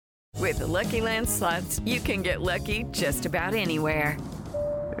With the Lucky Land Slots, you can get lucky just about anywhere.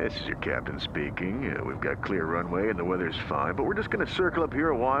 This is your captain speaking. We've got clear runway and the weather's fine, but we're just going to circle up here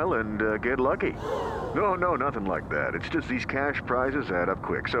a while and get lucky. No, nothing like that. It's just these cash prizes add up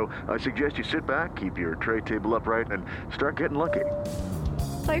quick. So I suggest you sit back, keep your tray table upright, and start getting lucky.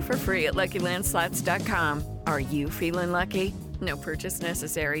 Play for free at LuckyLandSlots.com. Are you feeling lucky? No purchase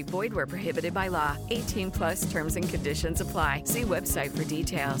necessary. Void where prohibited by law. 18+ terms and conditions apply. See website for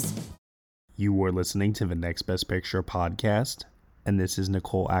details. You were listening to the Next Best Picture podcast, and this is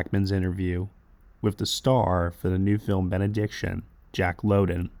Nicole Ackman's interview with the star for the new film Benediction, Jack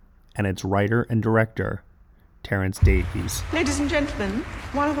Lowden, and its writer and director, Terence Davies. Ladies and gentlemen,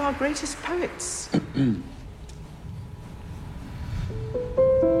 one of our greatest poets.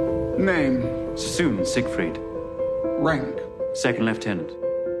 Name? Sassoon Siegfried. Rank? Second lieutenant.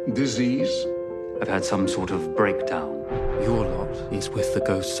 Disease? I've had some sort of breakdown. Your lot is with the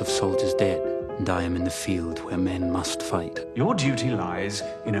ghosts of soldiers dead, and I am in the field where men must fight. Your duty lies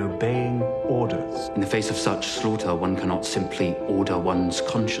in obeying orders. In the face of such slaughter, one cannot simply order one's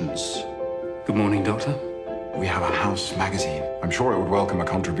conscience. Good morning, Doctor. We have a house magazine. I'm sure it would welcome a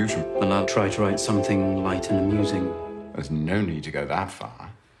contribution. Well, I'll try to write something light and amusing. There's no need to go that far.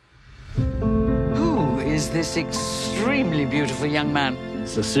 Who is this extremely beautiful young man?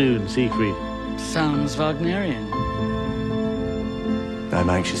 Sassoon Siegfried. Sounds Wagnerian. I'm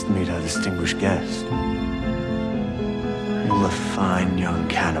anxious to meet our distinguished guest. All the fine young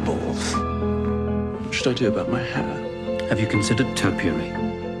cannibals. What should I do about my hair? Have you considered topiary?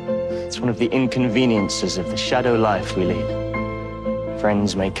 It's one of the inconveniences of the shadow life we lead.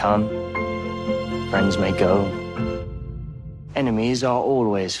 Friends may come, friends may go. Enemies are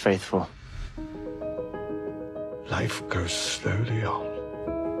always faithful. Life goes slowly on.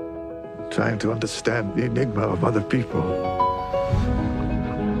 Trying to understand the enigma of other people.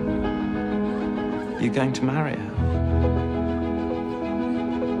 You're going to marry her?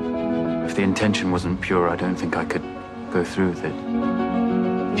 If the intention wasn't pure, I don't think I could go through with it.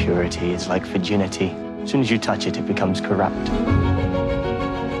 Purity is like virginity. As soon as you touch it, it becomes corrupt.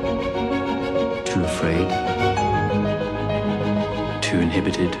 Too afraid. Too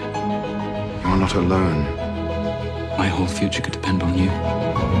inhibited. You're not alone. My whole future could depend on you.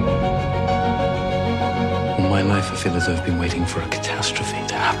 All my life I feel as though I've been waiting for a catastrophe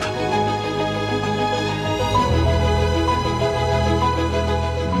to happen.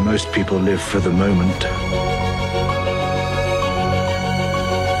 Most people live for the moment.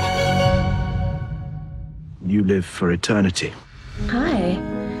 You live for eternity. Hi.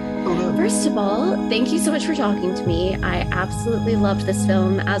 First of all, thank you so much for talking to me. I absolutely loved this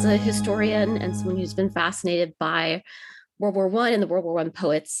film. As a historian and someone who's been fascinated by World War I and the World War I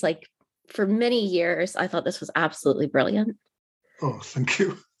poets, like for many years, I thought this was absolutely brilliant. Oh, thank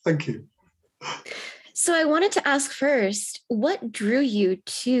you. Thank you. So I wanted to ask first, what drew you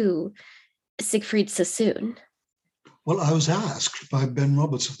to Siegfried Sassoon? Well, I was asked by Ben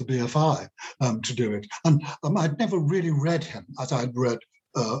Roberts of the BFI to do it. And I'd never really read him as I'd read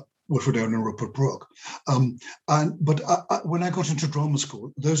Wilfred Owen and Rupert Brooke. But when I got into drama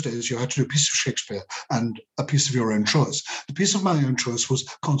school, those days you had to do a piece of Shakespeare and a piece of your own choice. The piece of my own choice was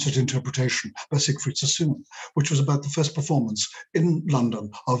Concert Interpretation by Siegfried Sassoon, which was about the first performance in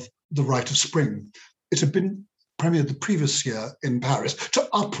London of The Rite of Spring. It had been premiered the previous year in Paris to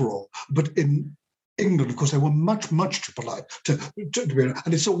uproar, but in England, of course, they were much too polite to be,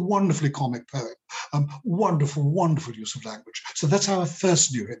 and it's a wonderfully comic poem. Wonderful use of language. So that's how I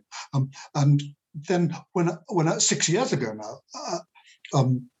first knew him. And then when 6 years ago now,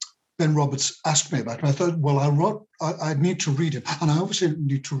 Ben Roberts asked me about it. I thought, well, I need to read him, and I obviously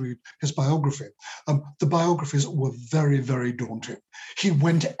need to read his biography. The biographies were very, very daunting. He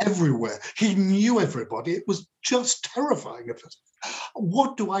went everywhere. He knew everybody. It was just terrifying at first.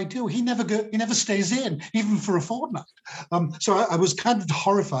 What do I do? He never stays in, even for a fortnight. So I was kind of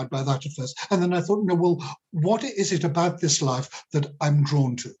horrified by that at first. And then I thought, no, well, what is it about this life that I'm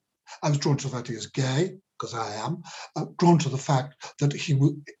drawn to? I was drawn to the fact he is gay, because I am, drawn to the fact that he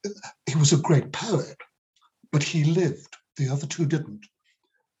was a great poet, but he lived. The other two didn't.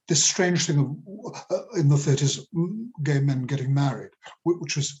 This strange thing of, in the 30s, gay men getting married,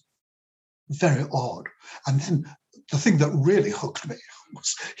 which was very odd. And then the thing that really hooked me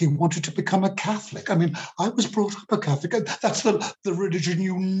was he wanted to become a Catholic. I mean, I was brought up a Catholic. That's the religion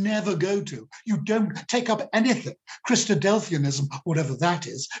you never go to. You don't take up anything. Christadelphianism, whatever that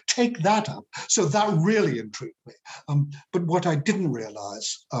is, take that up. So that really intrigued me. But what I didn't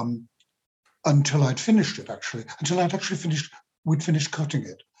realize until I'd finished it, we'd finished cutting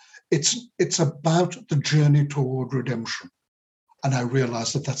it. It's about the journey toward redemption And I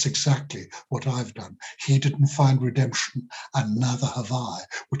realized that that's exactly what I've done. He didn't find redemption, and neither have I,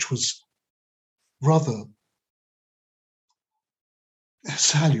 which was rather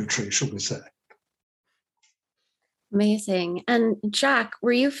salutary, shall we say. Amazing. And Jack,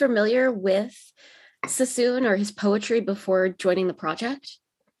 were you familiar with Sassoon or his poetry before joining the project?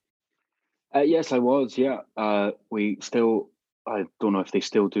 Yes, I was. Yeah. We still, I don't know if they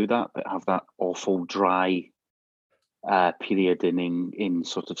still do that, but have that awful dry period in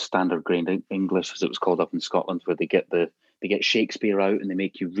sort of standard grain English, as it was called up in Scotland, where they get Shakespeare out and they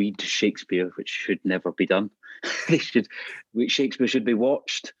make you read Shakespeare, which should never be done. Shakespeare should be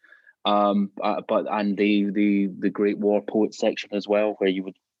watched. But the Great War Poets section as well, where you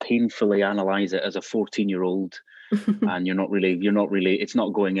would painfully analyze it as a 14-year-old, and you're not really, it's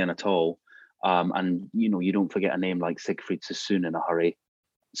not going in at all. And you don't forget a name like Siegfried Sassoon in a hurry.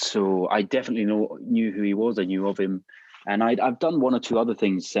 So I definitely knew who he was. I knew of him, and I've done one or two other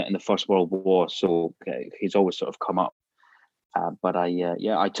things set in the First World War. So he's always sort of come up. But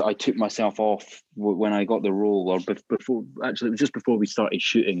I took myself off when I got the role, or before. Actually, it was just before we started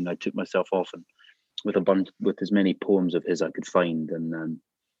shooting. I took myself off and with as many poems of his I could find, and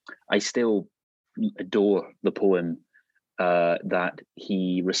I still adore the poem that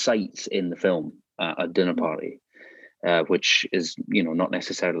he recites in the film at a dinner party, which is not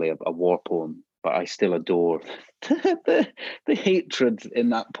necessarily a war poem, but I still adore the hatred in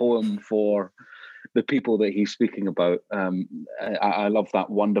that poem for the people that he's speaking about. I love that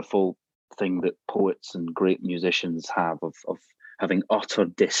wonderful thing that poets and great musicians have of having utter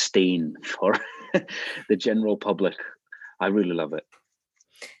disdain for the general public. I really love it.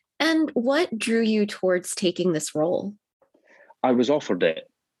 And what drew you towards taking this role? I was offered it.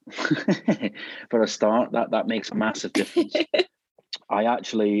 For a start, that makes a massive difference. I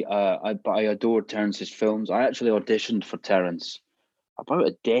actually, I adored Terence's films. I actually auditioned for Terence about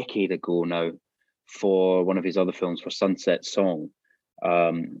a decade ago now for one of his other films, for Sunset Song.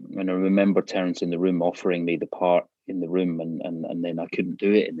 And I remember Terence in the room offering me the part in the room, and then I couldn't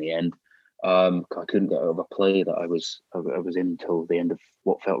do it in the end. I couldn't get out of a play that I was in till the end of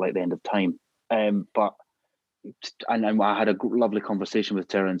what felt like the end of time. But I had a lovely conversation with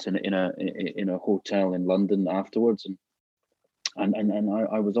Terence in a hotel in London afterwards, and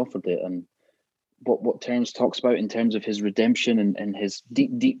I was offered it. And what Terence talks about in terms of his redemption and his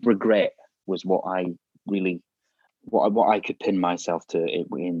deep regret was what I really what I could pin myself to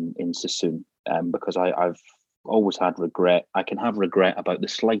in Sassoon, because I've always had regret. I can have regret about the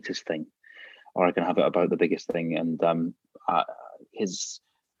slightest thing, or I can have it about the biggest thing. And his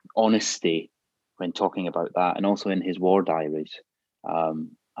honesty when talking about that, and also in his war diaries,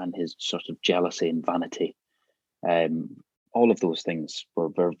 and his sort of jealousy and vanity, all of those things were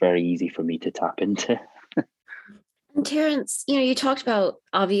very, very easy for me to tap into. And Terence, you talked about,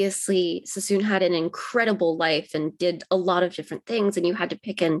 obviously, Sassoon had an incredible life and did a lot of different things, and you had to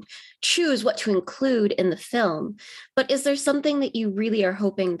pick and choose what to include in the film. But is there something that you really are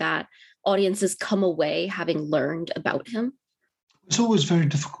hoping that audiences come away having learned about him? It's always very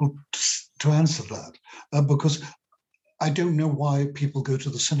difficult to answer that, because I don't know why people go to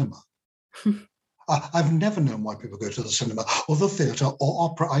the cinema. I've never known why people go to the cinema or the theatre or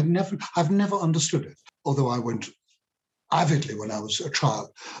opera. I've never understood it, although I went avidly when I was a child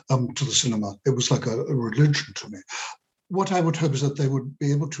to the cinema. It was like a religion to me. What I would hope is that they would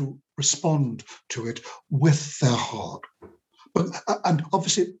be able to respond to it with their heart. And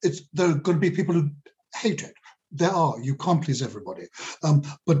obviously, there are going to be people who hate it. There are. You can't please everybody.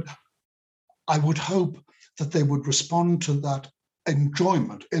 But I would hope that they would respond to that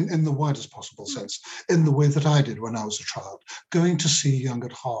enjoyment in the widest possible sense, in the way that I did when I was a child, going to see Young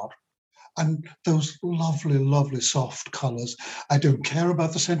at Heart. And those lovely, lovely soft colours. I don't care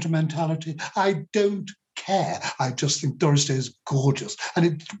about the sentimentality. I don't care. I just think Doris Day is gorgeous. And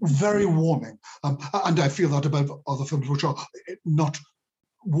it's very warming. And I feel that about other films which are not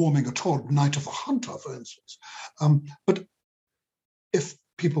warming at all. Night of the Hunter, for instance. But if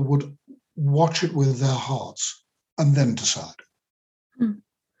people would watch it with their hearts and then decide.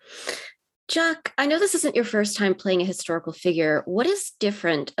 Jack, I know this isn't your first time playing a historical figure. What is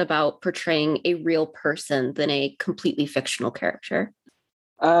different about portraying a real person than a completely fictional character?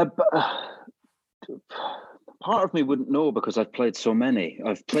 Part of me wouldn't know, because I've played so many.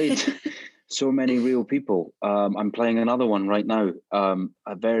 I've played so many real people. I'm playing another one right now,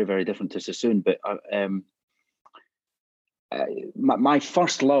 very, very different to Sassoon. But my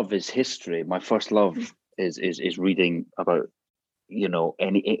first love is history. My first love is reading about,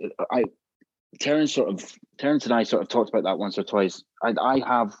 Terence and I sort of talked about that once or twice. I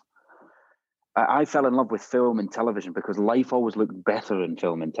have I fell in love with film and television because life always looked better in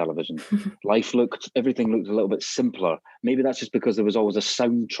film and television. Everything looked a little bit simpler. Maybe that's just because there was always a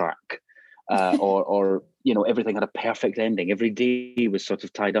soundtrack, or everything had a perfect ending. Every day was sort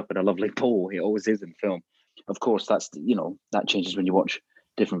of tied up in a lovely bow. It always is in film. Of course, that changes when you watch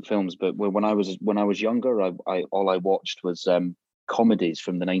different films. But when I was younger, I watched was comedies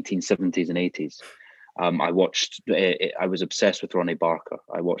from the 1970s and 80s. I was obsessed with Ronnie Barker.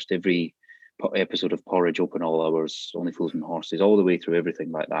 I watched every episode of Porridge, Open All Hours, Only Fools and Horses, all the way through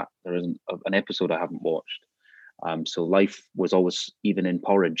everything like that. There isn't an episode I haven't watched. So life was always, even in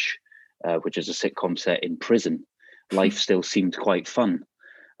Porridge, which is a sitcom set in prison, life still seemed quite fun.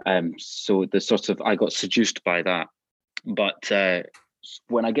 So I got seduced by that. But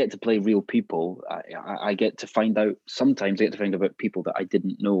when I get to play real people, I get to find out about people that I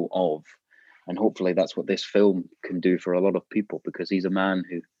didn't know of. And hopefully that's what this film can do for a lot of people, because he's a man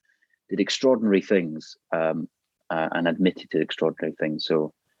who did extraordinary things and admitted to extraordinary things.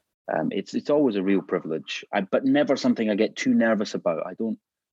 So it's always a real privilege, but never something I get too nervous about. I don't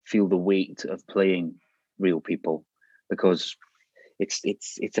feel the weight of playing real people because it's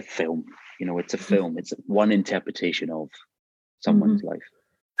a film. It's a film. It's one interpretation of someone's life.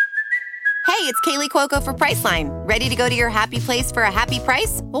 Hey, it's Kaylee Cuoco for Priceline. Ready to go to your happy place for a happy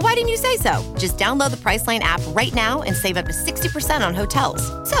price? Well, why didn't you say so? Just download the Priceline app right now and save up to 60% on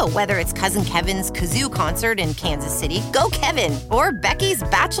hotels. So whether it's Cousin Kevin's Kazoo Concert in Kansas City, go Kevin, or Becky's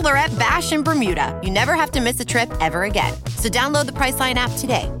Bachelorette Bash in Bermuda, you never have to miss a trip ever again. So download the Priceline app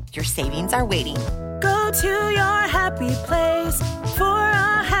today. Your savings are waiting. Go to your happy place for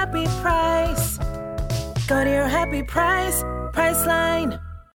a happy price. Go to your happy price, Priceline.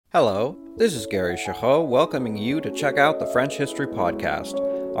 Hello, this is Gary Chahot welcoming you to check out the French History Podcast.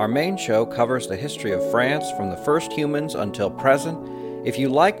 Our main show covers the history of France from the first humans until present. If you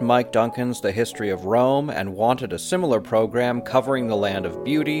liked Mike Duncan's The History of Rome and wanted a similar program covering the land of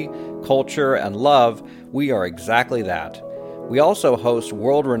beauty, culture, and love, we are exactly that. We also host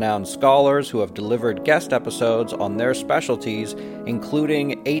world-renowned scholars who have delivered guest episodes on their specialties,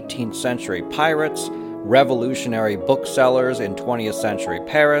 including 18th century pirates, revolutionary booksellers in 20th century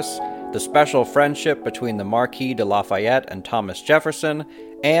Paris, the special friendship between the Marquis de Lafayette and Thomas Jefferson,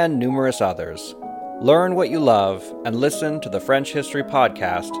 and numerous others. Learn what you love and listen to the French History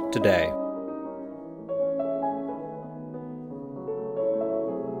Podcast today.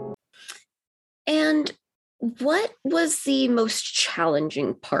 And what was the most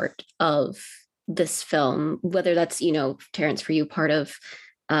challenging part of this film? Whether that's, Terrence, for you, part of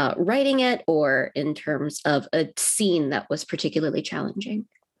writing it, or in terms of a scene that was particularly challenging,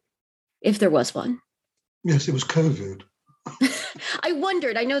 if there was one? Yes, it was COVID. I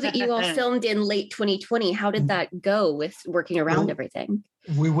wondered. I know that you all filmed in late 2020. How did that go with working around everything?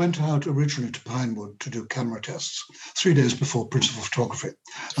 We went out originally to Pinewood to do camera tests 3 days before principal photography.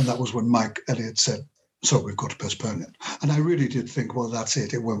 And that was when Mike Elliott said, so we've got to postpone it. And I really did think, well, that's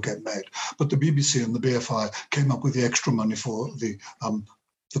it. It won't get made. But the BBC and the BFI came up with the extra money for the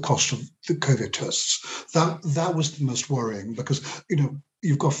cost of the COVID tests. That was the most worrying, because,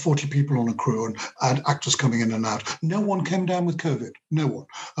 you've got 40 people on a crew and actors coming in and out. No one came down with COVID, no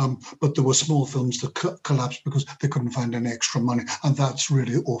one. But there were small films that collapsed because they couldn't find any extra money, and that's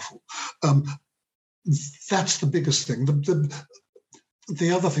really awful. That's the biggest thing.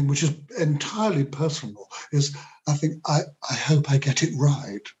 The other thing, which is entirely personal, is I think I hope I get it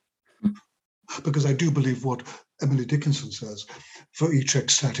right. Because I do believe what Emily Dickinson says, for each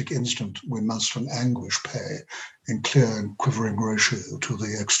ecstatic instant we must in anguish pay in clear and quivering ratio to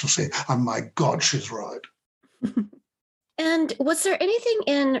the ecstasy. And my God, she's right. And was there anything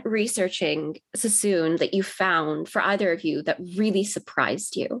in researching Sassoon that you found, for either of you, that really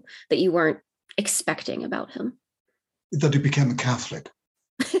surprised you, that you weren't expecting about him? That he became a Catholic.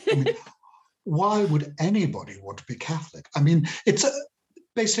 I mean, why would anybody want to be Catholic? I mean, it's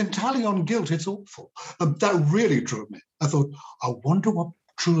based entirely on guilt. It's awful. That really drew me. I thought, I wonder what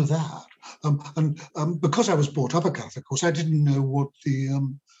drew that. And because I was brought up a Catholic, of course, I didn't know what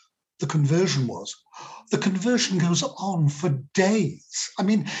the conversion was. The conversion goes on for days. I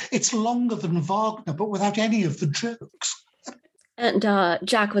mean, it's longer than Wagner, but without any of the jokes. And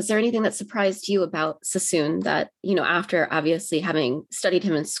Jack, was there anything that surprised you about Sassoon that, after obviously having studied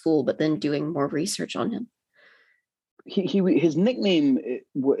him in school, but then doing more research on him? His nickname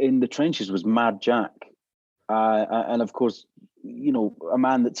in the trenches was Mad Jack. And of course, a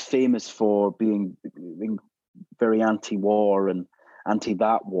man that's famous for being very anti-war and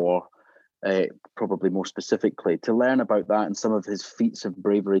anti-that war, probably more specifically. To learn about that and some of his feats of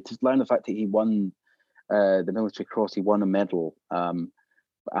bravery, to learn the fact that he won the Military Cross, he won a medal.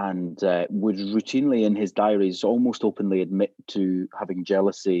 and would routinely in his diaries almost openly admit to having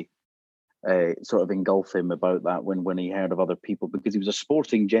jealousy sort of engulf him about that when he heard of other people, because he was a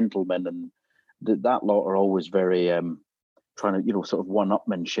sporting gentleman, and that lot are always very trying to, sort of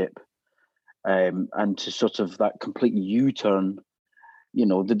one-upmanship, and to sort of that complete U-turn,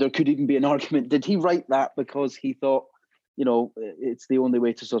 there could even be an argument, did he write that because he thought, it's the only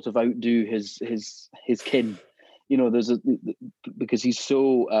way to sort of outdo his kin? Because he's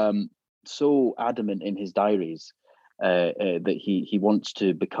so adamant in his diaries that he wants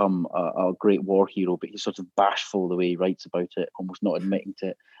to become a great war hero, but he's sort of bashful the way he writes about it, almost not admitting to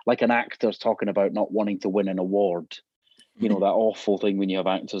it, like an actor's talking about not wanting to win an award. That awful thing when you have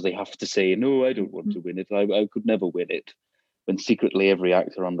actors, they have to say, no, I don't want to win it, I could never win it, when secretly every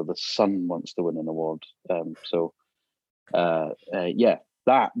actor under the sun wants to win an award. That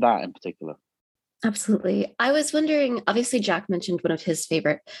in particular. Absolutely. I was wondering, obviously Jack mentioned one of his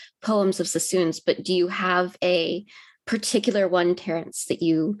favorite poems of Sassoon's, but do you have a particular one, Terence, that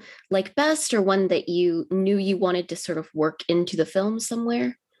you like best, or one that you knew you wanted to sort of work into the film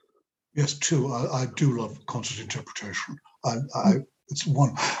somewhere? Yes, two. I do love concert interpretation. It's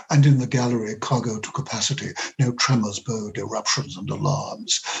one. And in the gallery, cargo to capacity, no tremors, bowed eruptions and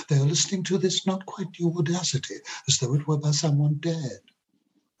alarms. They are listening to this not quite new audacity, as though it were by someone dead,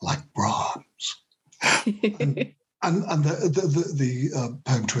 like Brahms. and the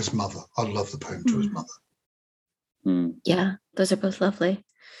poem to his mother. I love the poem to his mother. Yeah, those are both lovely.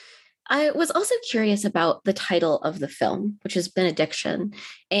 I was also curious about the title of the film, which is Benediction,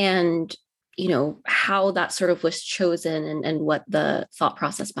 and how that sort of was chosen and what the thought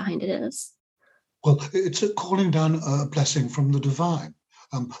process behind it is. Well, it's a calling down a blessing from the divine.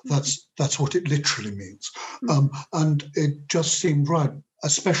 That's what it literally means. And it just seemed right,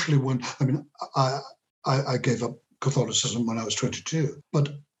 especially when, I gave up Catholicism when I was 22, but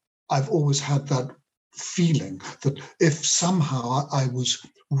I've always had that feeling that if somehow I was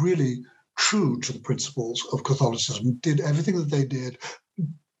really true to the principles of Catholicism, did everything that they did,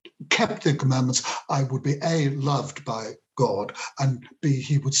 kept their commandments, I would be A, loved by God, and B,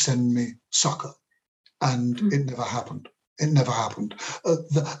 he would send me succor. And it never happened. It never happened.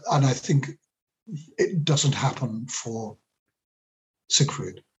 And I think it doesn't happen for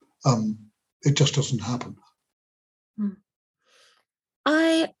Siegfried. It just doesn't happen.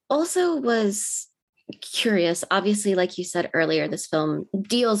 I also was curious. Obviously, like you said earlier, this film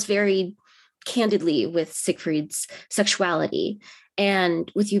deals very candidly with Siegfried's sexuality.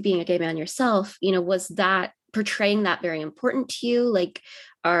 And with you being a gay man yourself, was that portraying that very important to you?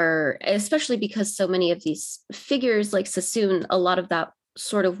 Especially because so many of these figures like Sassoon, a lot of that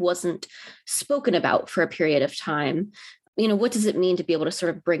sort of wasn't spoken about for a period of time. What does it mean to be able to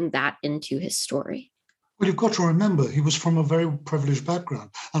sort of bring that into his story? Well, you've got to remember, he was from a very privileged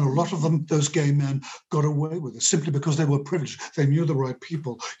background, and a lot of them, those gay men, got away with it simply because they were privileged. They knew the right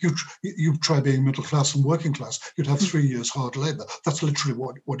people. You try being middle class and working class, you'd have 3 years hard labor. That's literally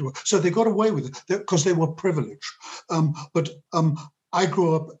what it was. So they got away with it because they were privileged. But I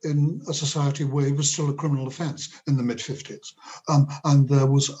grew up in a society where it was still a criminal offense in the mid-50s. And there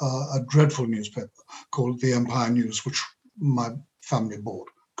was a dreadful newspaper called the Empire News, which my family bought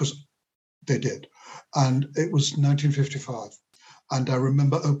because they did. And it was 1955. And I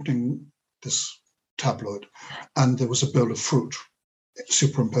remember opening this tabloid, and there was a bowl of fruit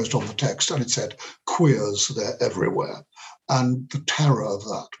superimposed on the text, and it said, "Queers, they're everywhere." And the terror of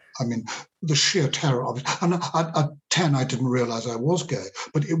that, the sheer terror of it. And at 10, I didn't realize I was gay,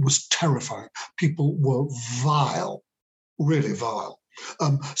 but it was terrifying. People were vile, really vile.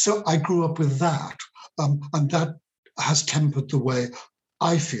 So I grew up with that, and that has tempered the way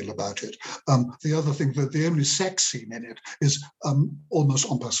I feel about it. The other thing, that the only sex scene in it is almost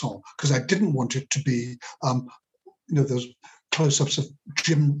en passant, because I didn't want it to be, those close-ups of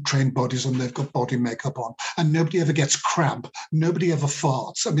gym-trained bodies and they've got body makeup on, and nobody ever gets cramp, nobody ever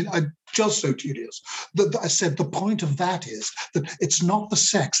farts. Just so tedious. I said the point of that is that it's not the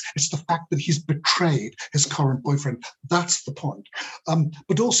sex, it's the fact that he's betrayed his current boyfriend. That's the point.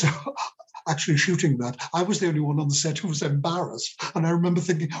 But also, actually shooting that, I was the only one on the set who was embarrassed. And I remember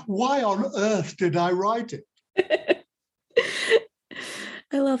thinking, why on earth did I write it?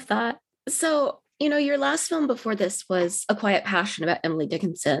 I love that. So, your last film before this was A Quiet Passion about Emily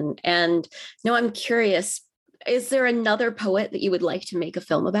Dickinson. And now I'm curious, is there another poet that you would like to make a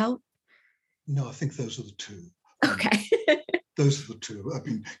film about? No, I think those are the two. Okay. Those are the two.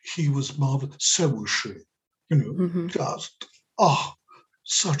 He was marvelous. So was she. Just,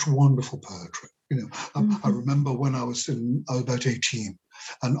 such wonderful poetry. I remember when I was about 18,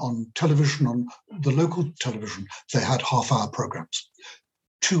 and on television, on the local television, they had half-hour programs.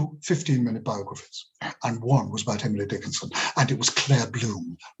 2 15-minute biographies, and one was about Emily Dickinson, and it was Claire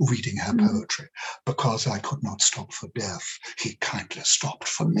Bloom reading her poetry. Because I could not stop for death, he kindly stopped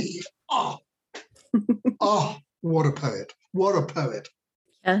for me. Oh, what a poet. What a poet.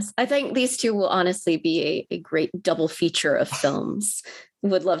 Yes, I think these two will honestly be a great double feature of films.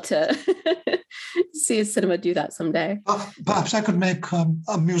 Would love to see a cinema do that someday. Perhaps I could make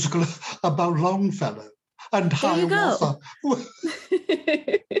a musical about Longfellow and Hiawatha.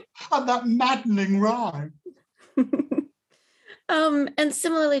 And that maddening rhyme. And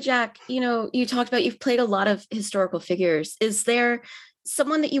similarly, Jack, you talked about you've played a lot of historical figures. Is there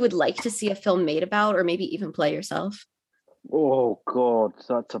someone that you would like to see a film made about, or maybe even play yourself? Oh, God,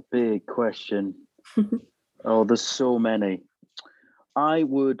 that's a big question. Oh, there's so many. I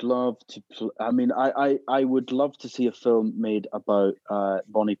would love to. I would love to see a film made about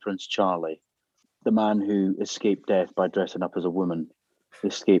Bonnie Prince Charlie, the man who escaped death by dressing up as a woman,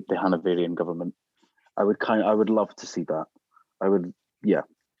 escaped the Hanoverian government. I would love to see that. I would, yeah.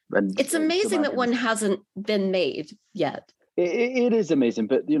 And it's amazing that one hasn't been made yet. It is amazing,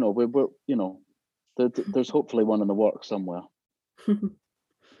 but there's hopefully one in the works somewhere.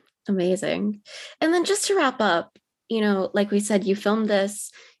 Amazing. And then just to wrap up, like we said, you filmed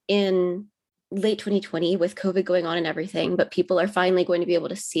this in late 2020 with COVID going on and everything, but people are finally going to be able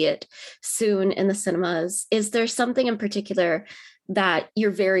to see it soon in the cinemas. Is there something in particular that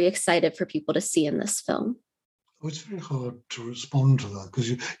you're very excited for people to see in this film? Oh, it's very hard to respond to that because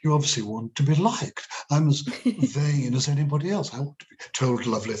you obviously want to be liked. I'm as vain as anybody else. I want to be told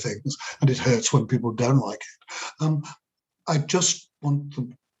lovely things, and it hurts when people don't like it. I just want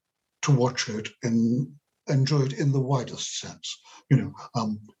them to watch it and enjoy it in the widest sense,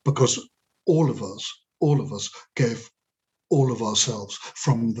 because all of us gave all of ourselves,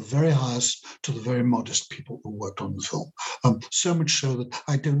 from the very highest to the very modest people who worked on the film. So much so that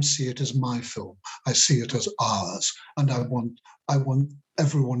I don't see it as my film. I see it as ours. And I want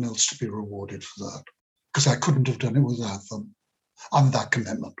everyone else to be rewarded for that, because I couldn't have done it without them and that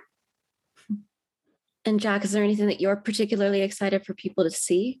commitment. And Jack, is there anything that you're particularly excited for people to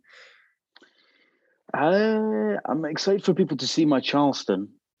see? I'm excited for people to see my Charleston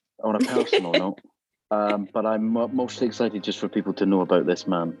on a personal note. But I'm mostly excited just for people to know about this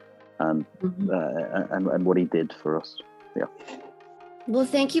man and what he did for us. Yeah. Well,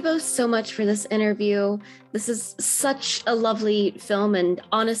 thank you both so much for this interview. This is such a lovely film, and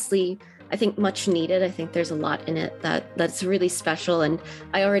honestly, I think much needed. I think there's a lot in it that's really special, and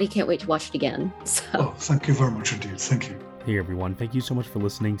I already can't wait to watch it again. So. Oh, thank you very much indeed. Thank you. Hey everyone, thank you so much for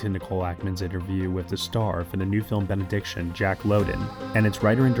listening to Nicole Ackman's interview with the star for the new film Benediction, Jack Lowden, and its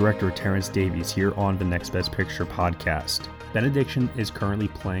writer and director Terrence Davies here on the Next Best Picture podcast. Benediction is currently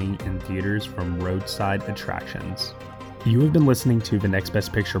playing in theaters from roadside attractions. You have been listening to the Next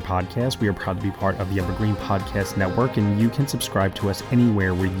Best Picture podcast. We are proud to be part of the Evergreen Podcast Network, and you can subscribe to us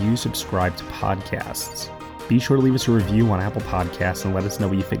anywhere where you subscribe to podcasts. Be sure to leave us a review on Apple Podcasts and let us know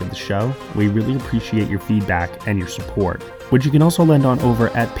what you think of the show. We really appreciate your feedback and your support, which you can also lend on over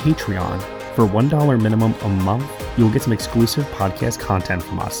at Patreon. For $1 minimum a month, you'll get some exclusive podcast content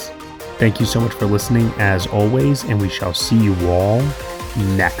from us. Thank you so much for listening as always, and we shall see you all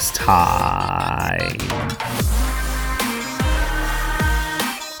next time.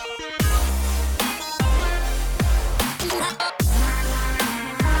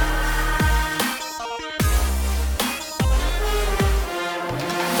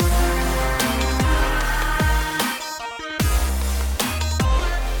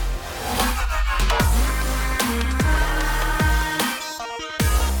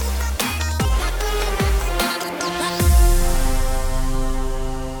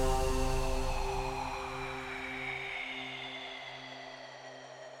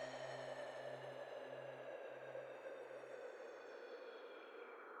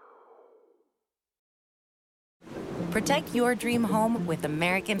 Protect your dream home with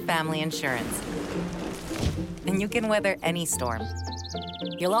American Family Insurance. And you can weather any storm.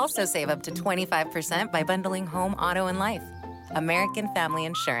 You'll also save up to 25% by bundling home, auto, and life. American Family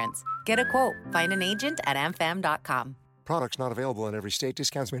Insurance. Get a quote. Find an agent at amfam.com. Products not available in every state.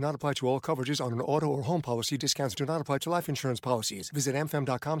 Discounts may not apply to all coverages on an auto or home policy. Discounts do not apply to life insurance policies. Visit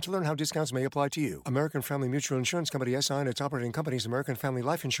amfam.com to learn how discounts may apply to you. American Family Mutual Insurance Company, SI, and its operating companies, American Family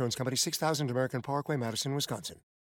Life Insurance Company, 6000 American Parkway, Madison, Wisconsin.